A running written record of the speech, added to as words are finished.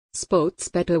Sports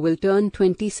bettor will turn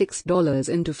 $26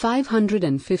 into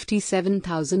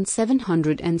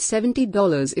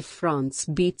 $557,770 if France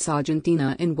beats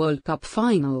Argentina in World Cup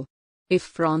final. If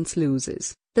France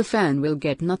loses, the fan will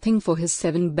get nothing for his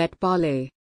 7-bet parlay.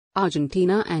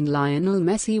 Argentina and Lionel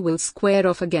Messi will square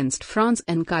off against France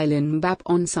and Kylian Mbappé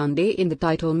on Sunday in the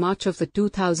title match of the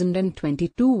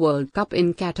 2022 World Cup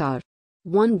in Qatar.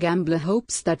 One gambler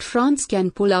hopes that France can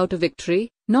pull out a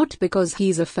victory, not because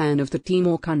he's a fan of the team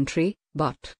or country,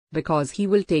 but because he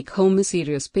will take home a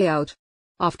serious payout.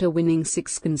 After winning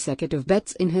 6 consecutive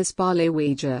bets in his parlay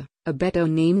wager, a bettor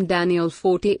named Daniel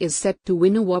Forte is set to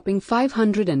win a whopping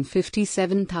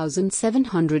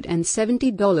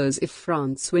 $557,770 if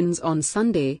France wins on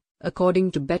Sunday, according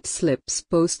to bet slips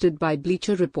posted by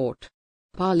Bleacher Report.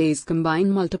 Parlays combine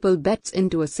multiple bets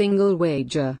into a single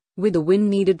wager, with a win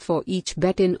needed for each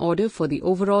bet in order for the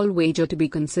overall wager to be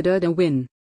considered a win.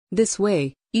 This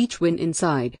way, each win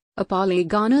inside a parlay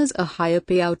garners a higher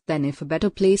payout than if a bettor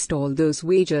placed all those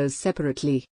wagers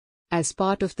separately. As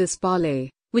part of this parlay,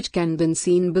 which can be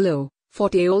seen below,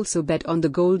 Forte also bet on the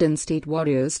Golden State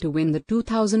Warriors to win the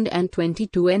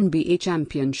 2022 NBA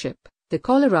Championship, the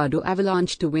Colorado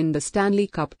Avalanche to win the Stanley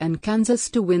Cup, and Kansas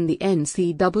to win the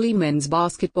NCAA men's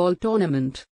basketball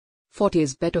tournament.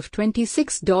 Forte's bet of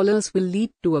 $26 will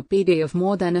lead to a payday of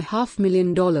more than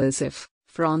 $500,000 if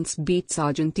France beats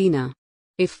Argentina.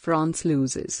 If France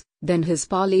loses, then his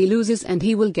parlay loses and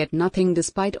he will get nothing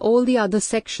despite all the other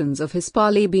sections of his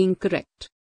parlay being correct.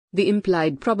 The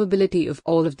implied probability of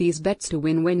all of these bets to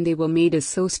win when they were made is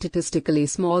so statistically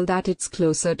small that it's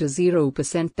closer to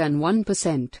 0% than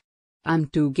 1%. "I'm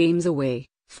 2 games away,"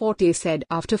 Forte said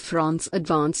after France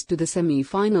advanced to the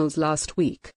semi-finals last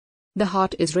week. "The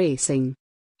heart is racing.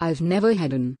 I've never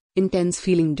had an intense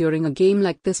feeling during a game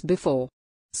like this before."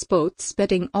 Sports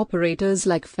betting operators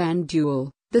like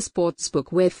FanDuel, the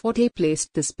sportsbook where Forte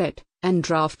placed this bet, and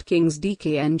DraftKings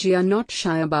DKNG are not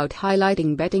shy about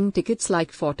highlighting betting tickets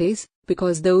like Forte's,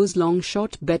 because those long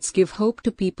shot bets give hope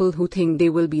to people who think they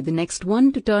will be the next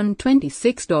one to turn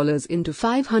 $26 into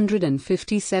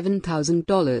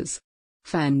 $557,000.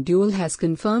 FanDuel has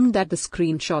confirmed that the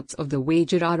screenshots of the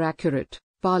wager are accurate.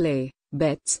 Parlay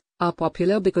bets are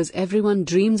popular because everyone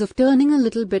dreams of turning a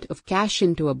little bit of cash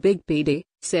into a big payday,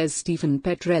 says Stephen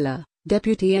Petrella,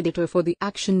 deputy editor for the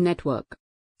Action Network.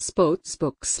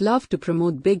 Sportsbooks love to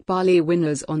promote big parlay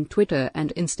winners on Twitter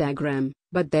and Instagram,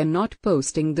 but they're not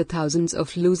posting the thousands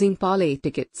of losing parlay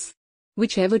tickets.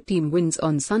 Whichever team wins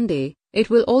on Sunday, it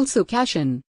will also cash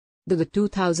in. The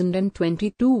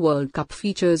 2022 World Cup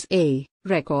features a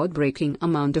record-breaking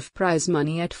amount of prize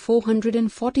money at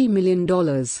 $440 million,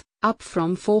 up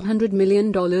from $400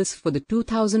 million for the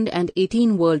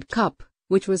 2018 World Cup,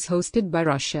 which was hosted by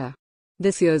Russia.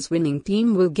 This year's winning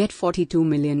team will get $42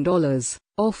 million,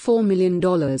 or $4 million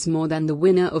more than the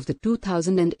winner of the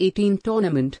 2018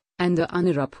 tournament, and the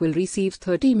runner-up will receive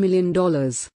 $30 million.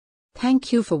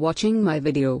 Thank you for watching my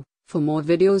video. For more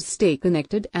videos, stay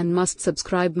connected and must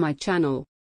subscribe my channel.